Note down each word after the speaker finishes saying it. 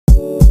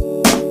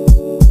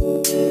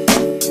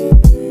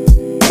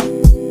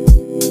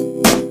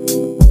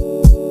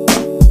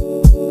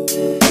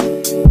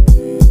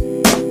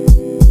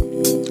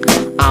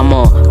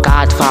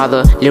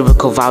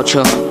lyrical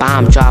voucher,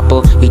 bomb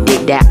dropper. You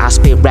dig that? I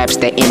spit raps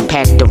that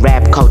impact the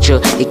rap culture.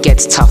 It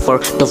gets tougher,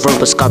 the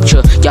verbal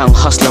sculpture. Young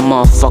hustler,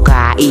 motherfucker,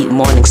 I eat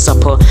morning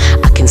supper.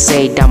 I can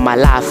say that my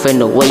life in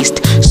the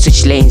waste.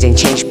 Switch lanes and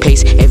change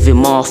pace every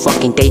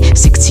motherfucking day.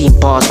 16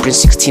 bars bring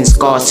 16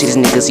 scars to these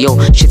niggas. Yo,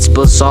 shit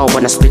spills all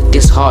when I spit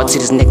this hard to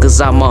these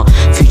niggas. I'm a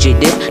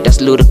fugitive,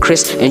 that's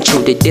ludicrous. And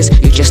true to this,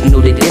 you just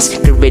knew to this.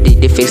 Get ready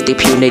to face the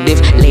punitive,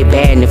 lay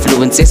bad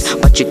influences,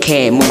 but you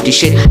can't move this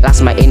shit.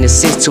 Lost my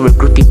innocence to a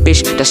groupie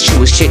bitch, that's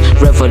true as shit.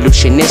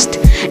 Revolutionist,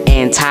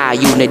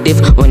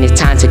 anti-unitive. When it's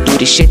time to do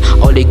this shit,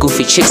 all the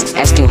goofy chicks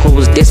asking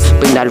who's this.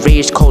 Bring that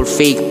rage, cold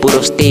fake, put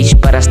off stage,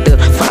 but I still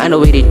find a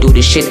way to do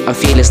this shit. I'm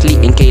fearlessly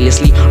and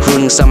carelessly,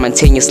 ruling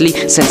simultaneously.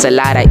 Sense a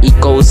lot of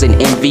egos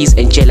and envies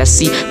and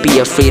jealousy. Be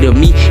afraid of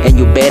me, and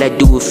you better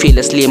do it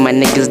fearlessly. My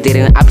niggas did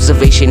an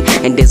observation,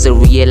 and there's a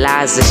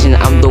realization.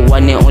 I'm the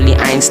one and only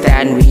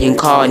Einstein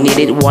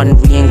reincarnated. One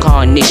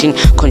reincarnation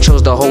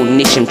controls the whole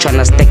nation.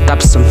 Tryna stack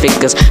up some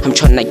figures, I'm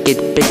tryna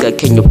get bigger.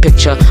 Can you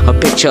picture a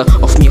picture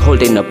of me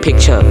holding a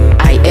picture?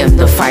 I am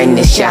the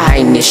finest, your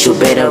highness. You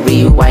better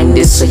rewind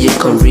this so you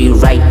can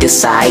rewrite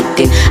this. I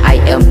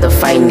am the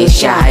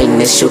finest, your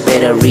highness. You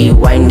better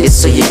rewind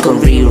this so you can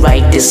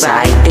rewrite this.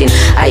 I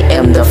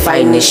am the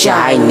finest, your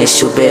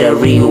highness. You better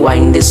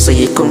rewind this so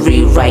you can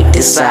rewrite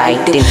this. I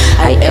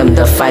am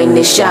the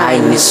finest, your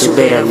highness. You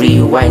better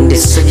rewind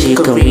this so you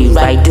can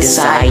rewrite this.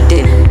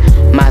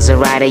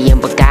 Maserati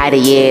and Bugatti,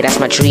 yeah, that's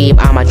my dream.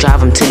 I'ma drive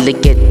them till they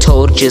get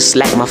told just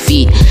like my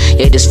feet.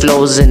 Yeah, this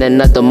flow's in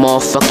another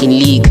motherfucking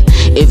league.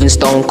 Even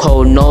Stone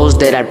Cold knows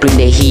that I bring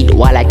the heat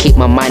while I keep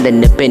my mind in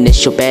the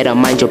business. You better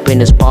mind your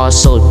business, bars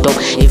so dope.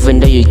 Even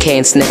though you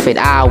can't sniff it,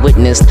 I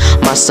witnessed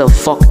myself,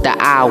 fuck the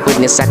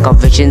eyewitness. I got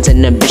visions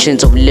and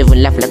ambitions of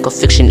living life like a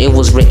fiction. It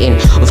was written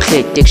with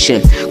clear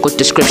diction, good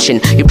description.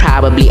 You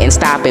probably ain't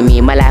stopping me.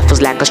 My life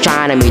was like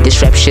astronomy.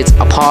 This rap shit's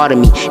a part of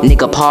me,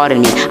 nigga,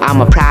 pardon me. I'm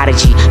a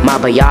prodigy.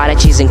 My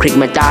biology's in Greek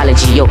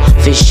mythology. Yo,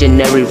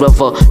 visionary,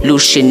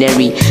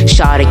 revolutionary.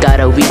 Shawty got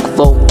a weak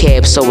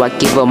vocab, so I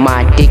give her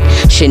my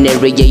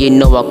dictionary. Yeah, you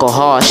know I go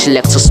hard. She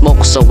likes to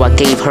smoke, so I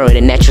gave her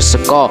the natural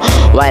cigar.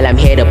 While I'm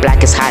here, the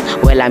black is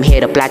hot. Well, I'm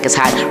here, the black is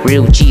hot.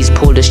 Real G's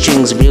pull the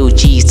strings, real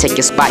G's take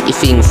your spot. You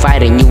feeling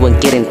fighting, you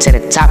ain't getting to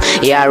the top.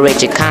 Yeah, I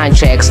read your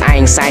contracts, I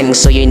ain't signing,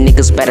 so you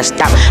niggas better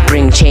stop.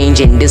 Bring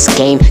change in this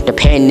game, the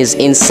pen is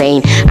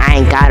insane. I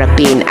ain't gotta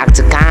be an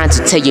octagon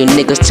to tell you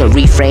niggas to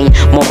refrain.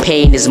 More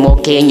pain is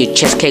more gain. Your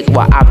chest cake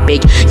while I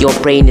bake. Your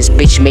brain is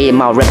bitch made,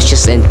 my reps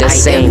just ain't the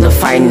same. I am the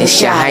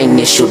finest, your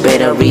highness. You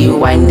better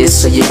rewind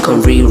this so you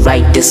can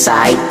rewrite this.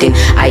 I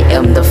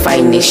am the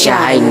finest, your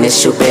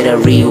highness. You better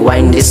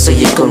rewind this so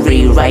you can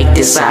rewrite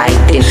this. I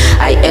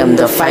am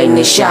the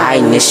finest, your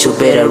highness. You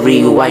better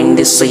rewind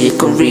this so you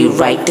can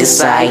rewrite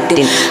this. I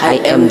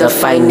am the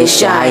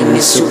finest, your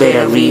highness. You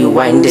better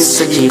rewind this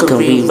so you can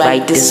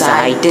rewrite this.